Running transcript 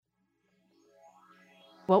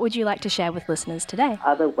What would you like to share with listeners today?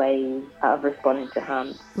 Other ways of responding to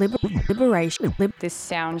harm. Liberation. This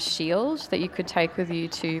sound shield that you could take with you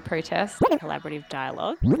to protest. Collaborative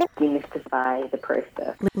dialogue. Demystify the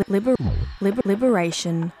process.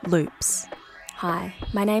 Liberation Loops. Hi,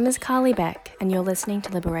 my name is Carly Beck, and you're listening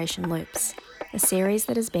to Liberation Loops, a series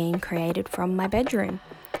that has been created from my bedroom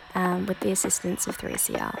with the assistance of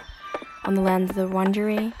 3CR, on the land of the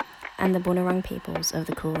Wurundjeri and the Bunurong peoples of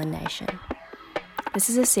the Kulin Nation. This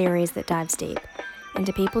is a series that dives deep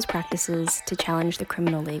into people's practices to challenge the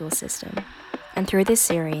criminal legal system. And through this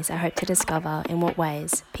series, I hope to discover in what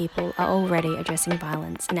ways people are already addressing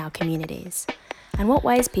violence in our communities, and what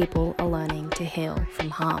ways people are learning to heal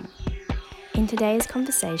from harm. In today's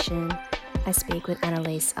conversation, I speak with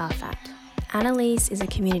Annalise Arfat. Annalise is a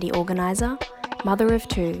community organiser, mother of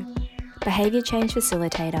two, behaviour change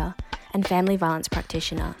facilitator, and family violence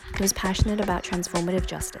practitioner who is passionate about transformative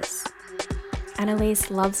justice. Annalise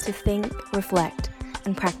loves to think, reflect,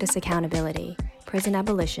 and practice accountability, prison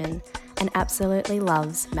abolition, and absolutely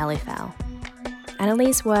loves Malleefowl.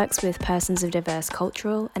 Annalise works with persons of diverse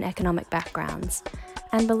cultural and economic backgrounds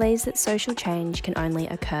and believes that social change can only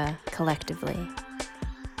occur collectively.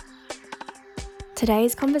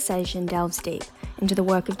 Today's conversation delves deep into the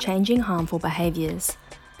work of changing harmful behaviours,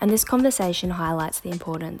 and this conversation highlights the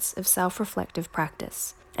importance of self-reflective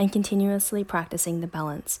practice and continuously practicing the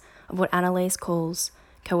balance of what Annalise calls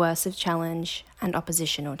coercive challenge and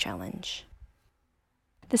oppositional challenge.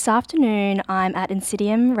 This afternoon, I'm at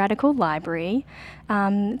Insidium Radical Library.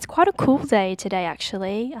 It's quite a cool day today,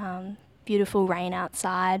 actually. Beautiful rain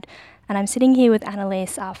outside, and I'm sitting here with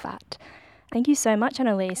Annalise Arfat. Thank you so much,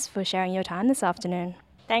 Annalise, for sharing your time this afternoon.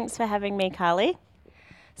 Thanks for having me, Carly.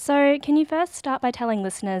 So, can you first start by telling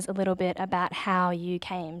listeners a little bit about how you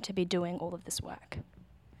came to be doing all of this work?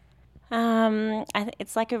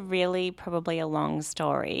 It's like probably a long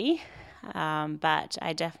story, but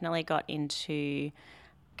I definitely got into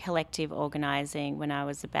collective organising when I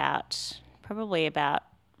was probably about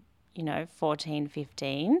 14,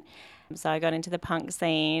 15. So I got into the punk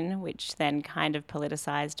scene, which then kind of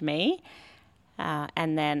politicised me.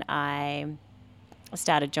 And then I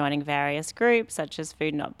started joining various groups such as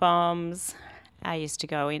Food Not Bombs. I used to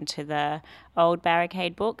go into the old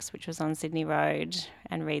Barricade books, which was on Sydney Road,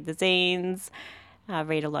 and read the zines,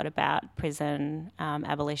 read a lot about prison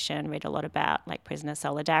abolition, read a lot about prisoner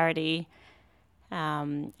solidarity.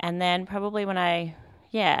 And then probably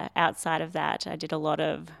outside of that, I did a lot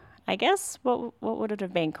of, I guess, what would it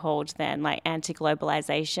have been called then,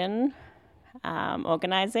 anti-globalisation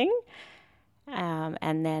organising.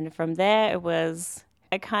 And then from there, it was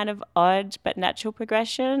a kind of odd but natural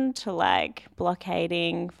progression to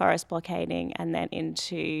blockading, forest blockading, and then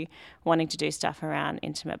into wanting to do stuff around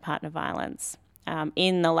intimate partner violence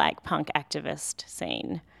in the punk activist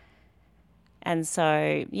scene. And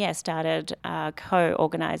so, started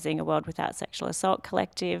co-organising a World Without Sexual Assault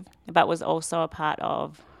collective, but was also a part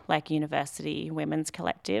of university women's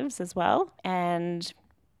collectives as well. And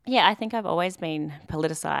I think I've always been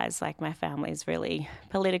politicised. My family's really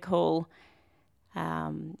political.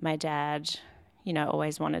 My dad,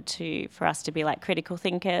 always wanted for us to be critical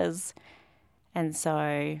thinkers. And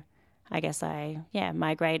so I guess I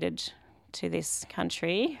migrated to this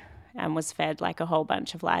country and was fed a whole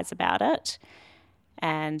bunch of lies about it,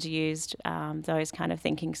 and used those kind of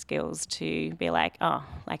thinking skills to be I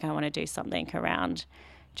want to do something around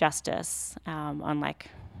justice on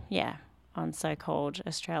so-called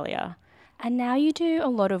Australia. And now you do a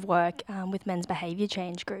lot of work with men's behaviour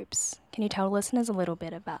change groups. Can you tell listeners a little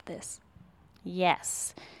bit about this?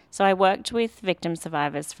 Yes. So I worked with victim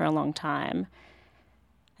survivors for a long time.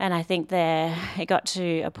 And I think it got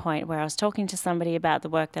to a point where I was talking to somebody about the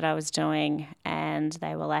work that I was doing, and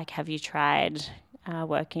they were like, have you tried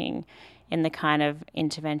working in the kind of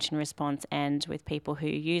intervention response end with people who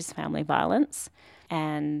use family violence?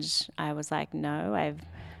 And I was like, no,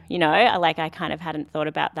 I kind of hadn't thought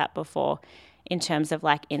about that before in terms of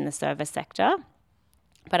in the service sector.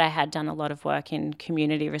 But I had done a lot of work in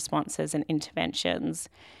community responses and interventions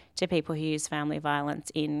to people who use family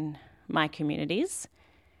violence in my communities.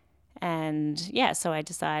 And so I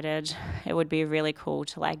decided it would be really cool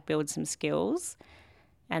to build some skills.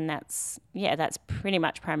 And that's pretty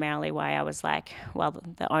much primarily why I was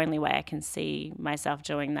the only way I can see myself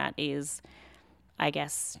doing that is, I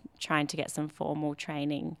guess, trying to get some formal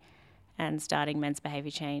training and starting men's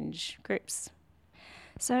behaviour change groups.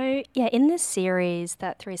 So, in this series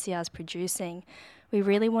that 3CR is producing, we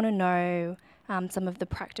really want to know some of the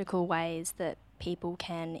practical ways that people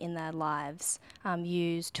can, in their lives,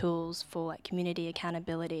 use tools for like community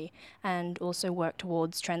accountability and also work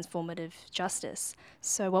towards transformative justice.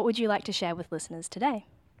 So what would you like to share with listeners today?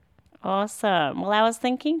 Awesome. Well, I was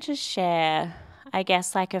thinking to share, I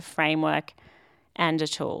guess, like a framework and a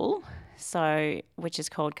tool, which is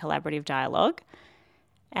called collaborative dialogue.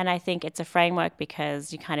 And I think it's a framework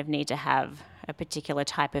because you kind of need to have a particular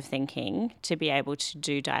type of thinking to be able to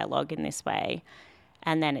do dialogue in this way.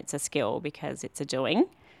 And then it's a skill because it's a doing.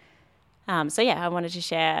 I wanted to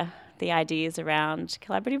share the ideas around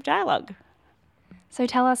collaborative dialogue. So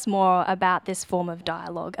tell us more about this form of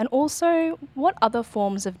dialogue, and also what other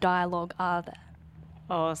forms of dialogue are there?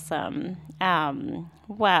 Awesome. I'll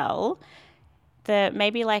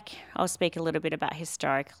speak a little bit about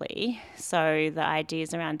historically. So the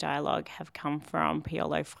ideas around dialogue have come from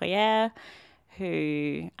Paolo Freire,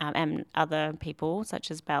 and other people such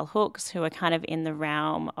as Bell Hooks, who are kind of in the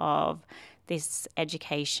realm of this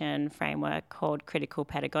education framework called critical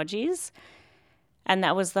pedagogies. And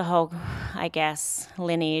that was the whole, I guess,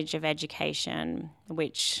 lineage of education,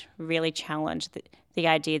 which really challenged the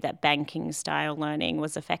idea that banking-style learning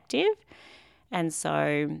was effective. And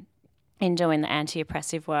so in doing the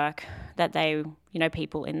anti-oppressive work that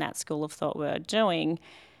people in that school of thought were doing,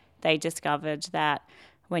 they discovered that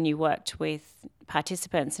when you worked with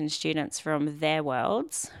participants and students from their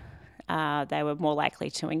worlds, they were more likely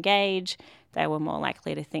to engage, they were more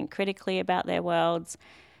likely to think critically about their worlds,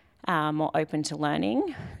 more open to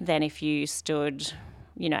learning than if you stood,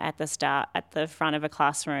 at the front of a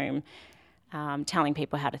classroom, telling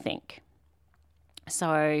people how to think.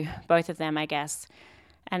 So both of them, I guess,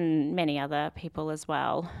 and many other people as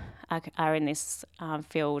well, are in this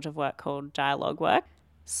field of work called dialogue work.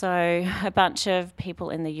 So a bunch of people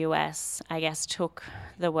in the US, I guess, took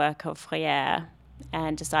the work of Freire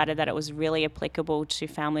and decided that it was really applicable to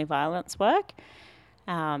family violence work.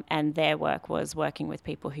 And their work was working with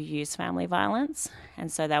people who use family violence.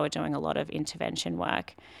 And so they were doing a lot of intervention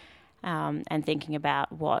work and thinking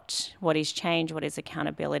about what is change, what is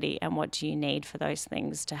accountability, and what do you need for those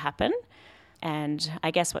things to happen. And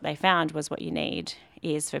I guess what they found was what you need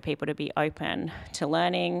is for people to be open to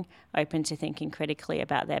learning, open to thinking critically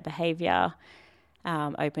about their behaviour,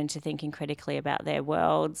 open to thinking critically about their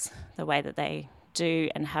worlds, the way that they do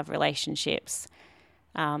and have relationships,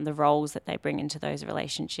 the roles that they bring into those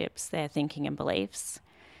relationships, their thinking and beliefs.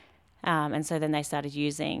 And so then they started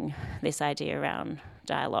using this idea around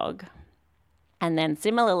dialogue. And then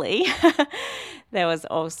similarly, there was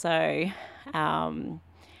also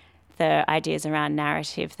the ideas around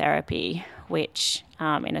narrative therapy, which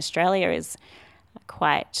in Australia is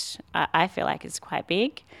I feel like is quite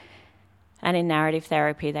big. And in narrative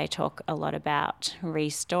therapy, they talk a lot about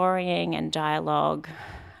restoring and dialogue,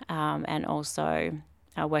 and also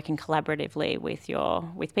working collaboratively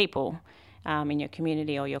with people in your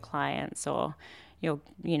community or your clients or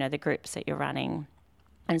the groups that you're running.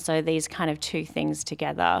 And so these kind of two things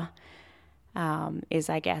together is,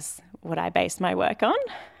 I guess, what I base my work on.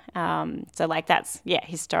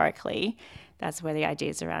 Historically, that's where the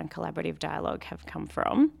ideas around collaborative dialogue have come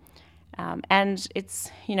from. And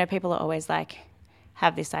it's, people are always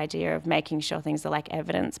have this idea of making sure things are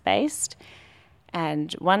evidence-based.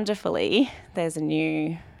 And wonderfully, there's a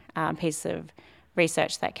new piece of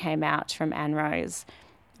research that came out from Anne Rose,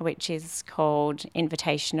 which is called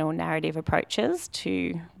Invitational Narrative Approaches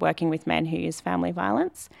to Working with Men Who Use Family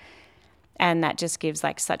Violence. And that just gives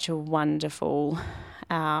such a wonderful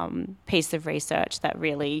piece of research that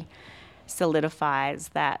really solidifies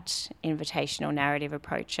that invitational narrative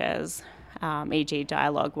approaches, e.g.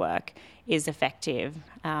 dialogue work, is effective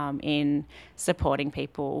in supporting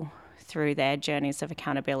people through their journeys of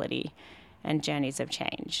accountability and journeys of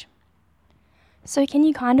change. So can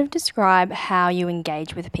you kind of describe how you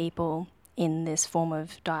engage with people in this form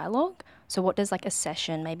of dialogue? So what does a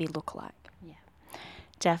session maybe look like? Yeah,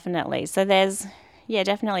 definitely. So there's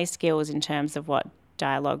definitely skills in terms of what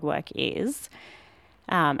dialogue work is.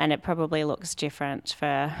 And it probably looks different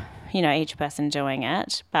for, each person doing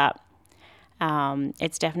it. But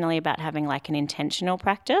it's definitely about having an intentional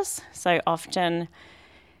practice. So often,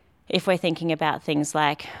 if we're thinking about things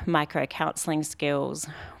like micro-counselling skills,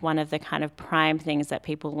 one of the kind of prime things that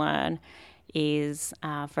people learn is,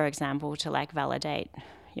 for example, to validate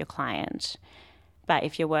your client. But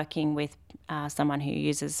if you're working with someone who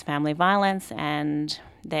uses family violence and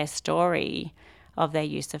their story of their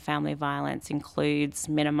use of family violence includes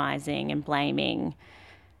minimising and blaming,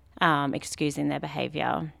 excusing their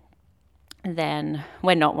behaviour, then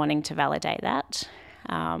we're not wanting to validate that.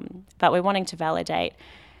 But we're wanting to validate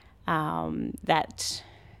that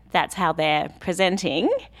that's how they're presenting,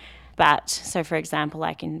 But so, for example,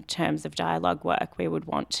 like in terms of dialogue work, we would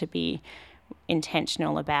want to be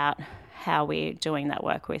intentional about how we're doing that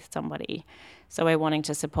work with somebody. So we're wanting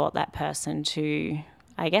to support that person to,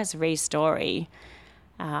 I guess, re-story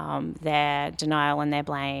their denial and their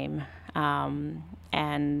blame, and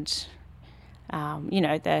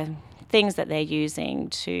the things that they're using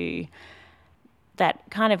to, that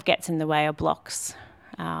kind of gets in the way or blocks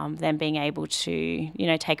them being able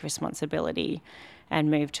to, take responsibility and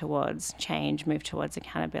move towards change, move towards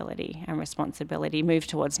accountability and responsibility, move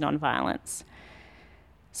towards nonviolence.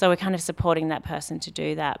 So we're kind of supporting that person to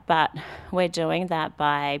do that, but we're doing that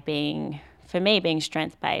by being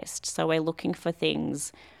strength-based. So we're looking for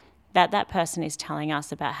things that person is telling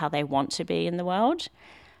us about how they want to be in the world,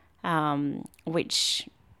 which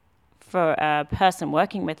for a person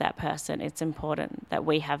working with that person, it's important that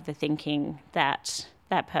we have the thinking that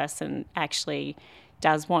that person actually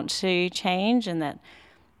does want to change, and that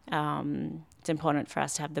it's important for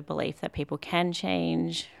us to have the belief that people can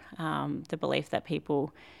change, the belief that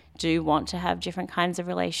people do want to have different kinds of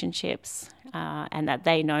relationships, and that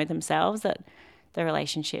they know themselves that the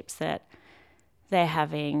relationships that they're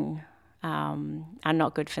having are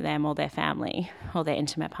not good for them or their family or their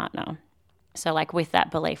intimate partner. So like with that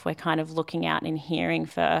belief, we're kind of looking out and hearing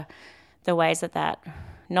for the ways that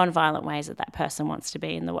non-violent ways that person wants to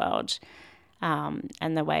be in the world,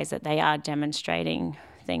 and the ways that they are demonstrating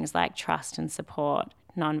things like trust and support,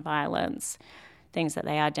 non-violence, things that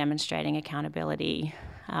they are demonstrating accountability,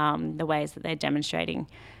 the ways that they're demonstrating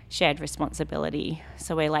shared responsibility.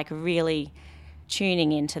 So we're like really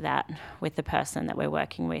tuning into that with the person that we're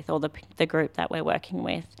working with, or the group that we're working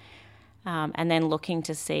with, and then looking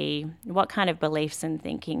to see what kind of beliefs and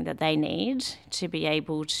thinking that they need to be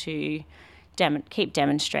able to keep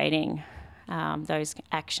demonstrating those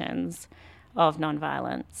actions of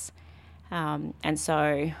nonviolence. And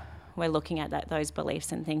so we're looking at those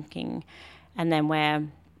beliefs and thinking, and then we're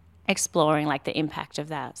exploring like the impact of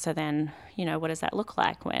that. So then, what does that look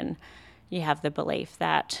like when you have the belief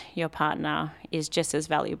that your partner is just as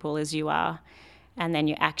valuable as you are, and then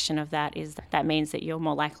your action of that means that you're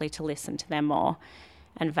more likely to listen to them more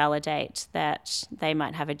and validate that they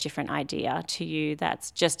might have a different idea to you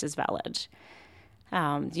that's just as valid.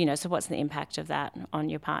 So what's the impact of that on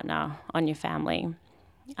your partner, on your family?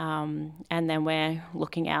 And then we're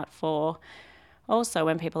looking out for also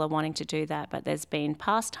when people are wanting to do that, but there's been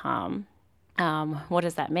past harm, what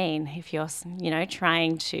does that mean if you're,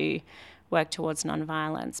 trying to work towards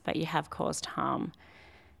nonviolence, but you have caused harm?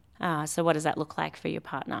 So what does that look like for your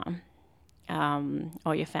partner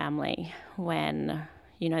or your family when,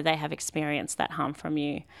 they have experienced that harm from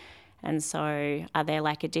you? And so are there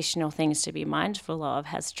like additional things to be mindful of?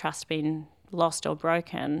 Has trust been lost or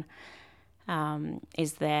broken?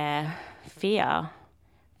 Is there fear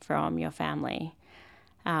from your family?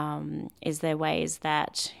 Is there ways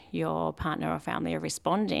that your partner or family are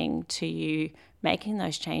responding to you making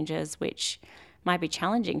those changes which might be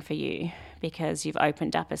challenging for you because you've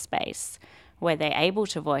opened up a space where they're able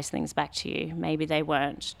to voice things back to you? Maybe they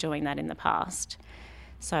weren't doing that in the past.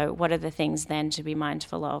 So what are the things then to be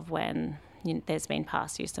mindful of when there's been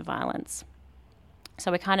past use of violence?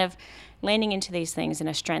 So we're kind of leaning into these things in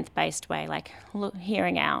a strength-based way, like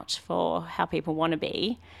hearing out for how people want to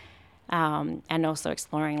be, and also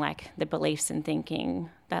exploring like the beliefs and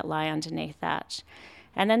thinking that lie underneath that.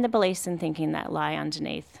 And then the beliefs and thinking that lie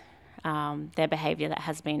underneath their behaviour that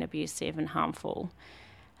has been abusive and harmful,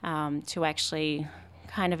 to actually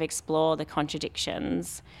kind of explore the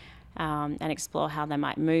contradictions and explore how they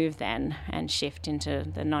might move then and shift into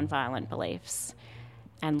the non-violent beliefs,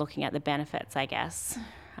 and looking at the benefits, I guess,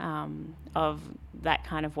 of that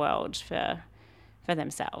kind of world for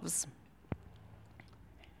themselves.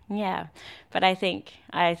 Yeah, but I think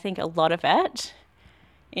a lot of it,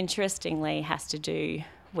 interestingly, has to do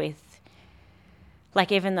with,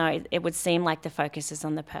 like, even though it would seem like the focus is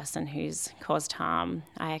on the person who's caused harm,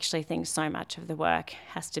 I actually think so much of the work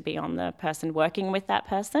has to be on the person working with that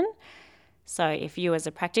person. So if you as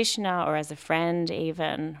a practitioner or as a friend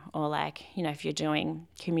even, or like, if you're doing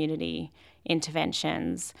community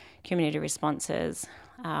interventions, community responses,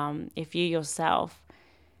 if you yourself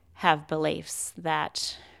have beliefs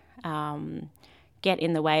that get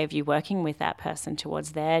in the way of you working with that person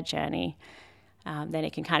towards their journey, then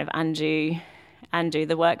it can kind of undo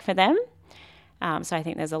the work for them. So I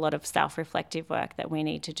think there's a lot of self-reflective work that we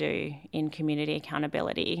need to do in community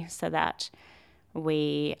accountability so that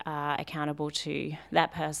we are accountable to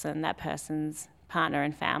that person, that person's partner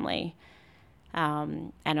and family,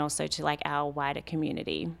 and also to like our wider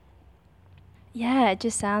community. Yeah, it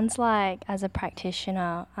just sounds like as a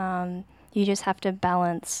practitioner, you just have to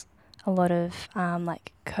balance a lot of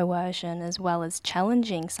like coercion as well as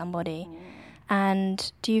challenging somebody.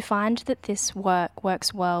 And do you find that this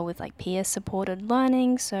works well with like peer-supported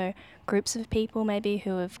learning, so groups of people maybe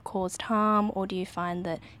who have caused harm, or do you find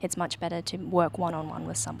that it's much better to work one-on-one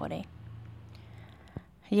with somebody?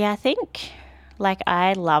 Yeah, I think like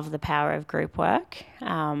I love the power of group work,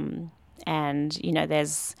 and you know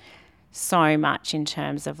there's so much in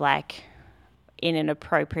terms of like in an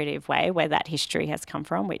appropriative way where that history has come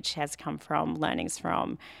from, which has come from learnings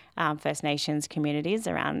from First Nations communities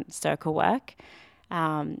around circle work.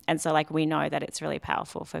 And so like we know that it's really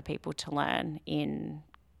powerful for people to learn in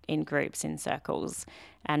groups, in circles,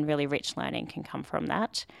 and really rich learning can come from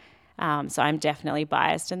that. So I'm definitely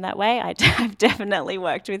biased in that way. I've definitely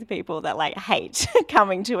worked with people that like hate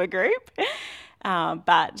coming to a group,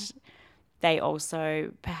 but they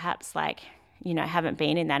also perhaps like, you know, haven't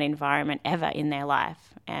been in that environment ever in their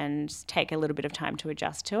life and take a little bit of time to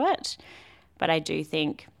adjust to it. But I do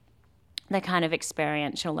think the kind of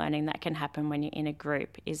experiential learning that can happen when you're in a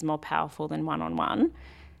group is more powerful than one-on-one.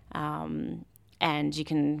 And you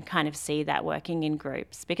can kind of see that working in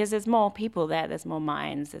groups because there's more people there, there's more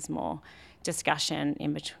minds, there's more discussion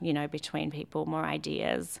in between people, more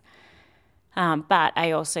ideas. But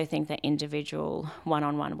I also think that individual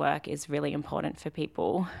one-on-one work is really important for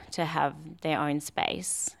people to have their own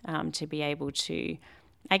space, to be able to,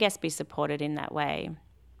 I guess, be supported in that way.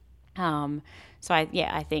 So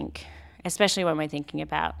I think, especially when we're thinking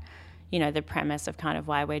about, you know, the premise of kind of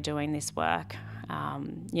why we're doing this work,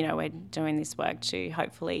 we're doing this work to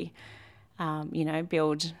hopefully,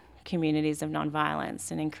 build communities of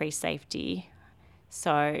nonviolence and increase safety.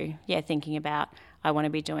 So, thinking about I want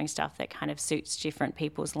to be doing stuff that kind of suits different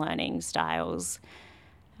people's learning styles.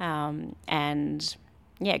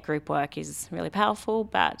 Group work is really powerful,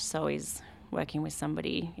 but so is working with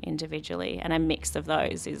somebody individually. And a mix of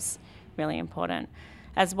those is really important,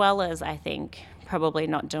 as well as I think probably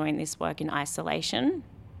not doing this work in isolation.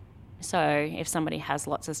 So if somebody has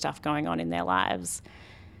lots of stuff going on in their lives,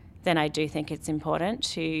 then I do think it's important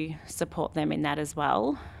to support them in that as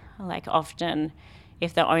well. Like often,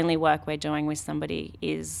 if the only work we're doing with somebody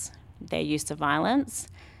is their use of violence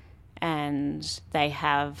and they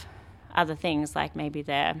have other things like maybe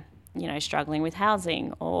they're, struggling with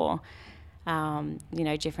housing or,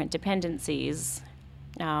 different dependencies,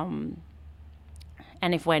 and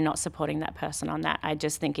if we're not supporting that person on that, I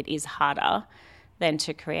just think it is harder than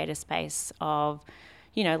to create a space of,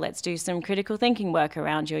 let's do some critical thinking work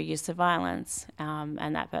around your use of violence.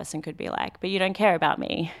 And that person could be like, but you don't care about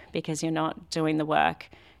me because you're not doing the work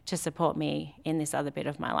to support me in this other bit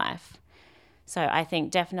of my life. So I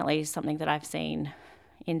think definitely something that I've seen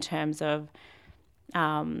in terms of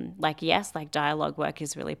dialogue work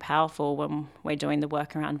is really powerful when we're doing the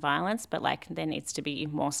work around violence, but like there needs to be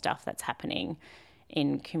more stuff that's happening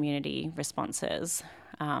in community responses,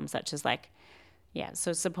 such as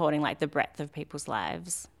so supporting like the breadth of people's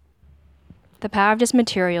lives. The power of just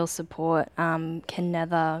material support can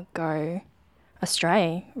never go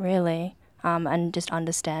astray, really, and just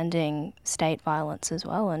understanding state violence as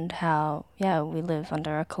well and how, we live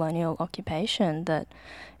under a colonial occupation that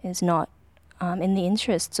is not in the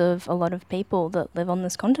interests of a lot of people that live on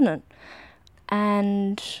this continent.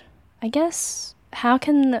 And I guess, how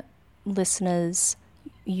can listeners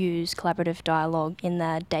use collaborative dialogue in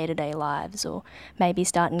their day-to-day lives, or maybe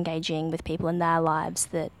start engaging with people in their lives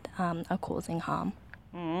that are causing harm?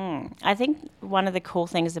 I think one of the cool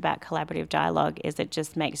things about collaborative dialogue is it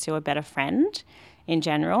just makes you a better friend in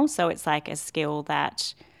general. So it's like a skill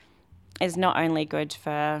that is not only good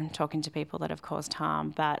for talking to people that have caused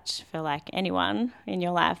harm, but for like anyone in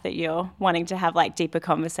your life that you're wanting to have like deeper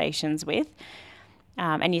conversations with.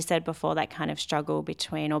 And you said before that kind of struggle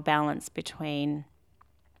between or balance between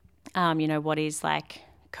what is like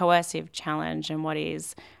coercive challenge and what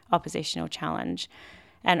is oppositional challenge.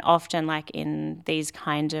 And often like in these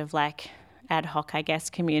kind of like ad hoc, I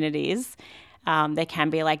guess, communities, there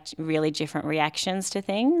can be like really different reactions to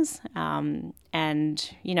things. And,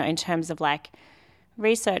 in terms of like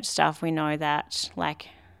research stuff, we know that like,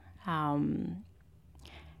 and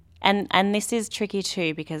this is tricky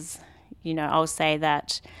too, because, I'll say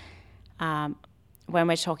that, when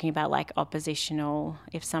we're talking about like oppositional,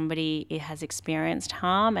 if somebody has experienced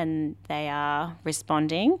harm and they are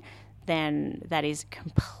responding, then that is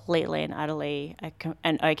completely and utterly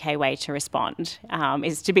an okay way to respond,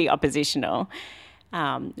 is to be oppositional.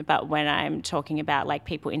 But when I'm talking about like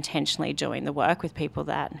people intentionally doing the work with people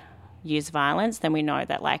that use violence, then we know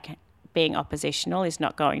that like being oppositional is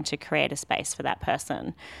not going to create a space for that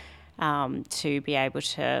person to be able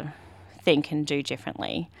to think and do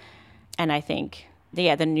differently. And I think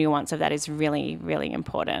the nuance of that is really, really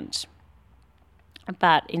important.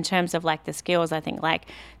 But in terms of like the skills, I think like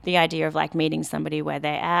the idea of like meeting somebody where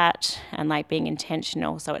they're at and like being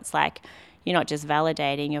intentional. So it's like you're not just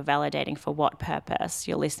validating, you're validating for what purpose,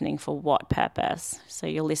 you're listening for what purpose. So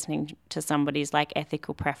you're listening to somebody's like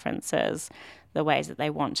ethical preferences, the ways that they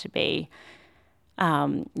want to be.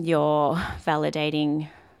 You're validating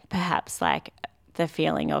perhaps like the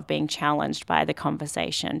feeling of being challenged by the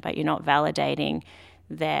conversation, but you're not validating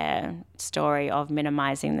their story of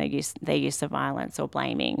minimizing their use of violence or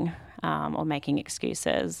blaming or making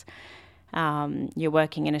excuses. You're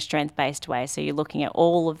working in a strength-based way, so you're looking at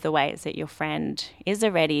all of the ways that your friend is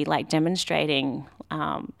already like demonstrating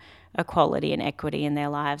equality and equity in their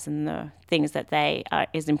lives and the things that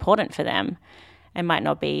is important for them. It might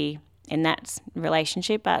not be in that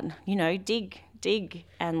relationship, but dig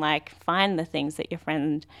and like find the things that your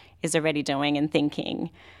friend is already doing and thinking.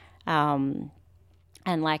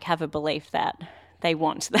 And like have a belief that they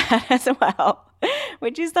want that as well,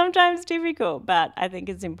 which is sometimes difficult, but I think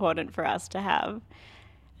it's important for us to have.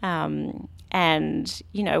 And,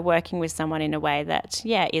 working with someone in a way that,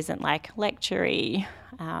 isn't like lectury,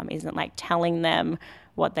 isn't like telling them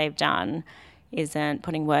what they've done, isn't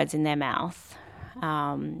putting words in their mouth,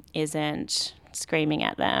 isn't screaming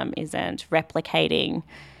at them, isn't replicating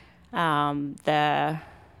the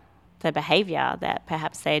behavior that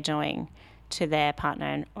perhaps they're doing to their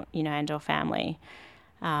partner and or family.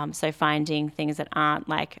 So finding things that aren't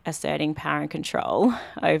like asserting power and control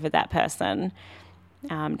over that person,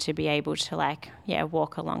 to be able to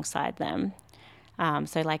walk alongside them.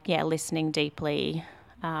 Listening deeply,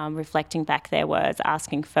 reflecting back their words,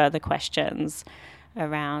 asking further questions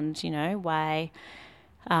around, why,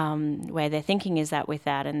 where their thinking is at with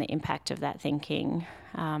that and the impact of that thinking,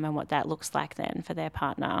 and what that looks like then for their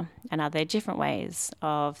partner. And are there different ways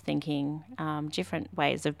of thinking, different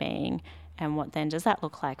ways of being, and what then does that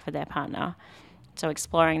look like for their partner? So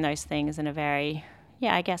exploring those things in a very,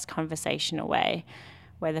 conversational way,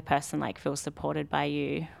 where the person feels supported by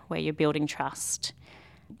you, where you're building trust,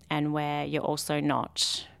 and where you're also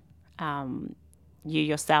not, you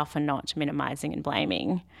yourself are not minimizing and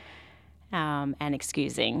blaming, and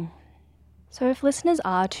excusing. So if listeners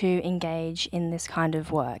are to engage in this kind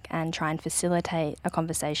of work and try and facilitate a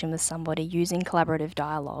conversation with somebody using collaborative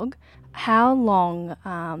dialogue, how long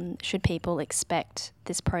should people expect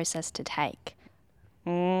this process to take?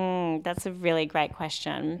 That's a really great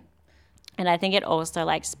question. And I think it also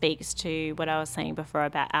speaks to what I was saying before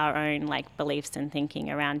about our own beliefs and thinking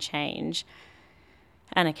around change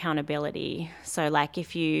and accountability. So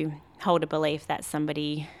if you hold a belief that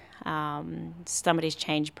somebody's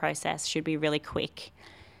change process should be really quick,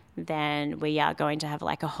 then we are going to have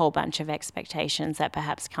a whole bunch of expectations that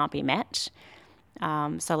perhaps can't be met.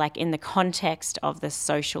 So in the context of the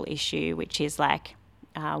social issue, which is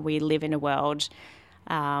we live in a world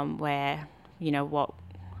where, what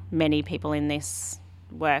many people in this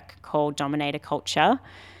work call dominator culture.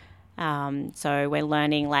 So we're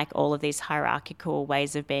learning all of these hierarchical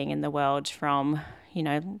ways of being in the world from,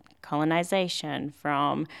 colonization,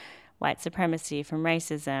 from white supremacy, from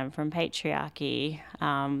racism, from patriarchy,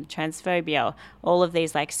 transphobia, all of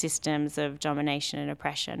these systems of domination and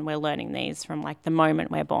oppression. We're learning these from the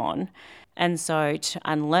moment we're born. And so to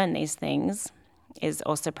unlearn these things is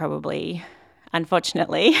also probably,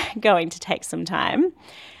 unfortunately, going to take some time.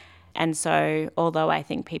 And so although I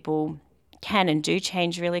think people can and do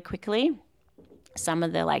change really quickly, some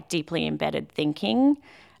of the deeply embedded thinking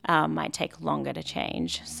might take longer to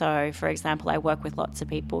change. So, for example, I work with lots of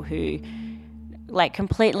people who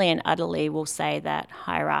completely and utterly will say that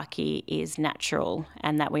hierarchy is natural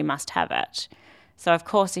and that we must have it. So, of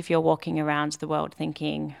course, if you're walking around the world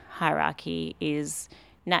thinking hierarchy is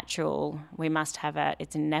natural, we must have it,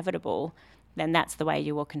 it's inevitable, then that's the way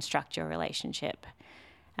you will construct your relationship.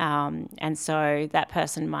 And so that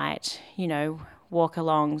person might, walk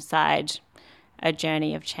alongside a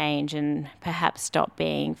journey of change and perhaps stop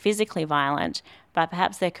being physically violent, but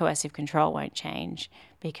perhaps their coercive control won't change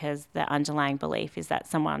because the underlying belief is that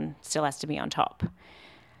someone still has to be on top.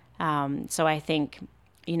 So I think,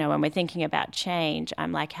 when we're thinking about change,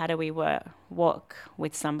 I'm how do we walk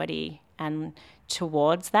with somebody and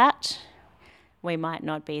towards that? We might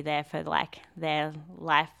not be there for their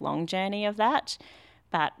lifelong journey of that,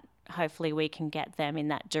 but hopefully we can get them in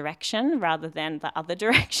that direction rather than the other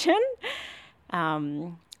direction.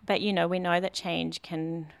 But, we know that change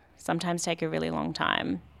can sometimes take a really long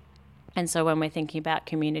time. And so when we're thinking about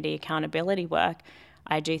community accountability work,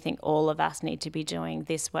 I do think all of us need to be doing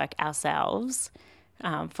this work ourselves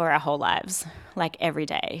for our whole lives, every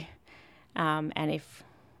day. And if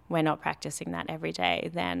we're not practicing that every day,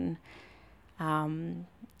 then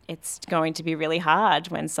it's going to be really hard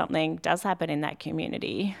when something does happen in that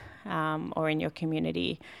community or in your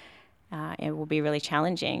community. It will be really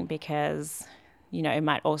challenging because, it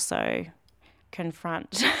might also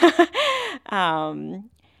confront,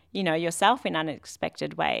 yourself in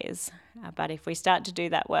unexpected ways. But if we start to do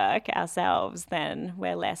that work ourselves, then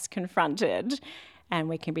we're less confronted and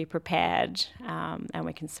we can be prepared and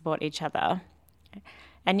we can support each other.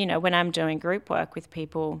 And, when I'm doing group work with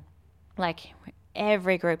people, like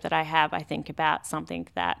every group that I have, I think about something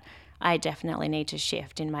that I definitely need to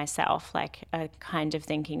shift in myself, like a kind of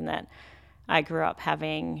thinking that I grew up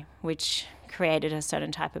having, which created a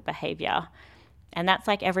certain type of behavior. And that's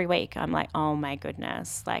like every week I'm like, oh my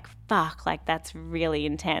goodness, like fuck, like that's really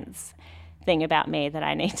intense thing about me that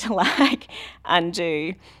I need to like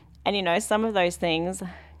undo. And some of those things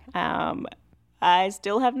I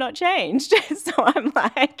still have not changed. So I'm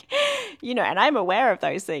like, and I'm aware of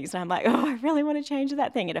those things. And I'm like, oh, I really want to change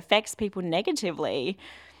that thing. It affects people negatively.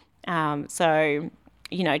 So,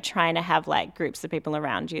 trying to have like groups of people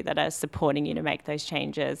around you that are supporting you to make those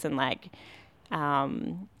changes and like,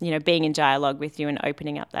 being in dialogue with you and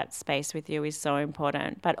opening up that space with you is so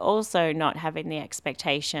important. But also not having the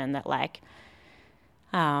expectation that like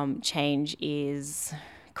change is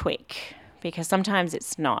quick, because sometimes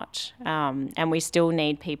it's not. And we still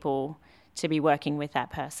need people to be working with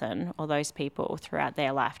that person or those people throughout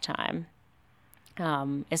their lifetime,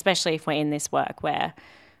 especially if we're in this work where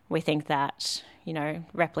we think that,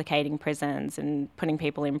 replicating prisons and putting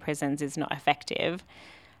people in prisons is not effective,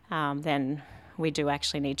 then we do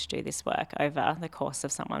actually need to do this work over the course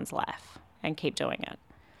of someone's life and keep doing it.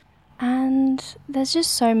 And there's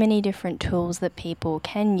just so many different tools that people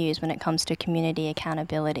can use when it comes to community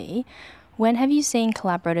accountability. When have you seen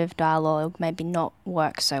collaborative dialogue maybe not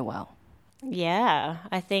work so well? Yeah,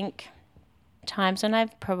 I think times when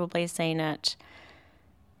I've probably seen it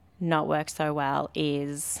not work so well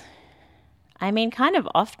is, kind of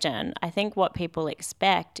often. I think what people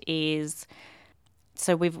expect is,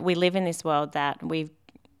 so we live in this world that we've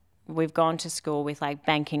gone to school with like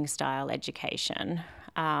banking style education.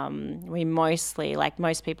 We mostly, like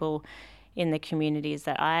most people in the communities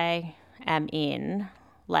that I am in,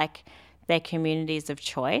 like they're communities of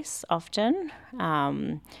choice often,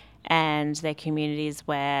 and they're communities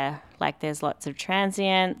where like there's lots of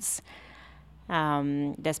transients,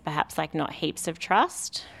 there's perhaps like not heaps of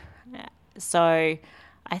trust. So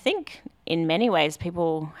I think in many ways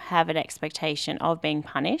people have an expectation of being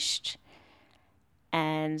punished.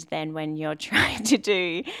 And then when you're trying to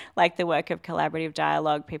do like the work of collaborative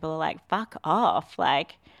dialogue, people are like, fuck off.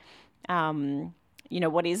 Like,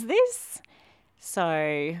 what is this?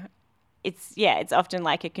 So it's often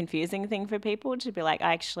like a confusing thing for people to be like,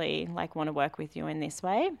 I actually like want to work with you in this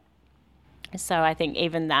way. So I think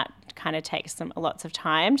even that kind of takes them lots of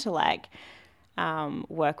time to like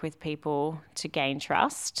work with people to gain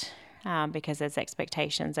trust, because there's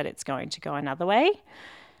expectations that it's going to go another way.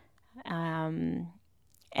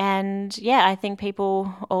 And yeah, I think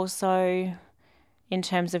people also, in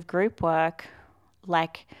terms of group work,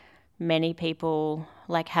 like many people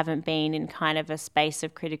like haven't been in kind of a space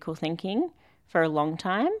of critical thinking for a long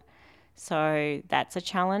time. So that's a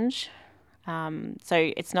challenge. So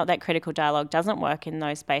it's not that critical dialogue doesn't work in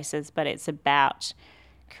those spaces, but it's about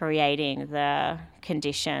creating the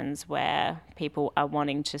conditions where people are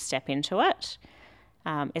wanting to step into it.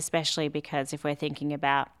 Especially because if we're thinking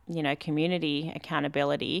about, community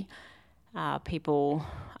accountability, people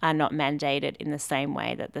are not mandated in the same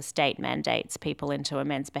way that the state mandates people into a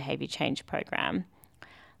men's behaviour change program.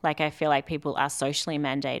 Like I feel like people are socially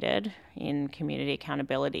mandated in community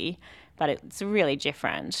accountability, but it's really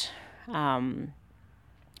different.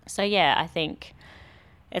 So yeah, I think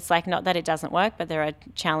it's like not that it doesn't work, but there are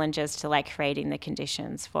challenges to like creating the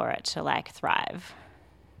conditions for it to like thrive.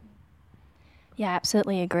 Yeah, I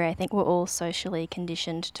absolutely agree. I think we're all socially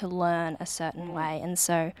conditioned to learn a certain way. And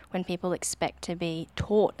so when people expect to be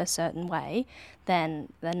taught a certain way,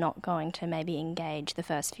 then they're not going to maybe engage the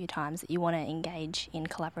first few times that you want to engage in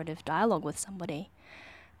collaborative dialogue with somebody.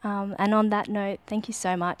 And on that note, thank you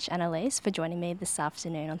so much, Annalise, for joining me this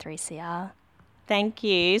afternoon on 3CR. Thank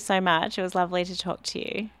you so much. It was lovely to talk to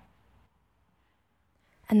you.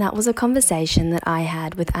 And that was a conversation that I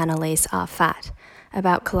had with Annalise Arfat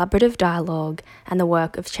about collaborative dialogue and the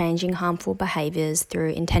work of changing harmful behaviours through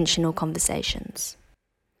intentional conversations.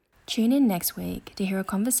 Tune in next week to hear a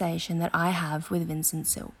conversation that I have with Vincent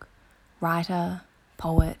Silk, writer,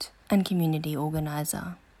 poet, and community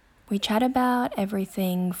organiser. We chat about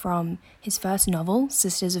everything from his first novel,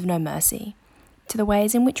 Sisters of No Mercy, to the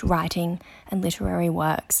ways in which writing and literary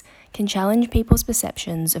works can challenge people's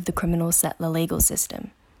perceptions of the criminal settler legal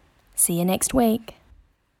system. See you next week.